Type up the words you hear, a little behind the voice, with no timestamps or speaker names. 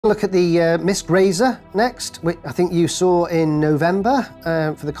Look at the Mist Razor next, which I think you saw in November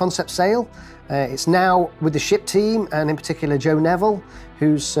for the concept sale. It's now with the ship team, and in particular Joe Neville,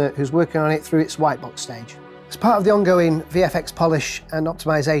 who's working on it through its white box stage. As part of the ongoing VFX polish and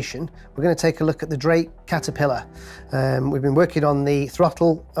optimization, we're going to take a look at the Drake Caterpillar. We've been working on the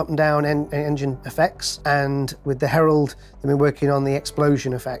throttle, up and down engine effects, and with the Herald, they've been working on the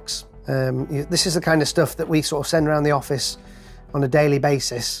explosion effects. This is the kind of stuff that we sort of send around the office on a daily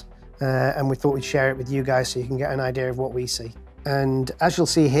basis, and we thought we'd share it with you guys so you can get an idea of what we see. And as you'll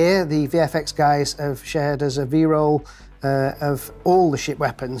see here, the VFX guys have shared us a V-roll of all the ship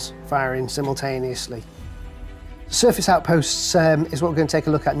weapons firing simultaneously. Surface outposts is what we're going to take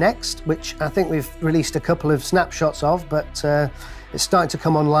a look at next, which I think we've released a couple of snapshots of, but it's starting to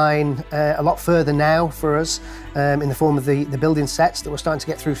come online a lot further now for us in the form of the building sets that we're starting to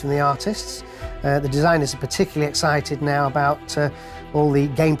get through from the artists. The designers are particularly excited now about all the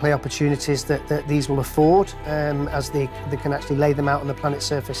gameplay opportunities that these will afford as they can actually lay them out on the planet's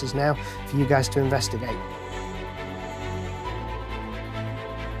surfaces now for you guys to investigate.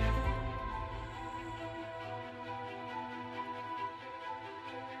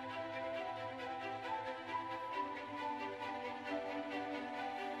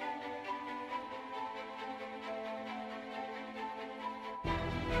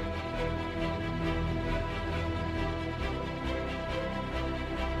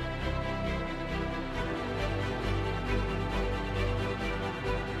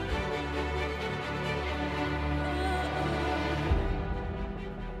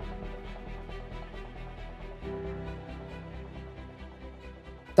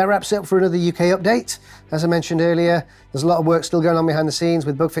 That wraps it up for another UK update. As I mentioned earlier, there's a lot of work still going on behind the scenes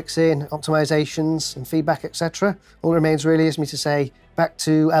with bug fixing, optimizations and feedback, etc. All that remains really is me to say back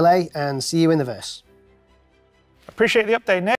to LA and see you in the verse. Appreciate the update, Nick.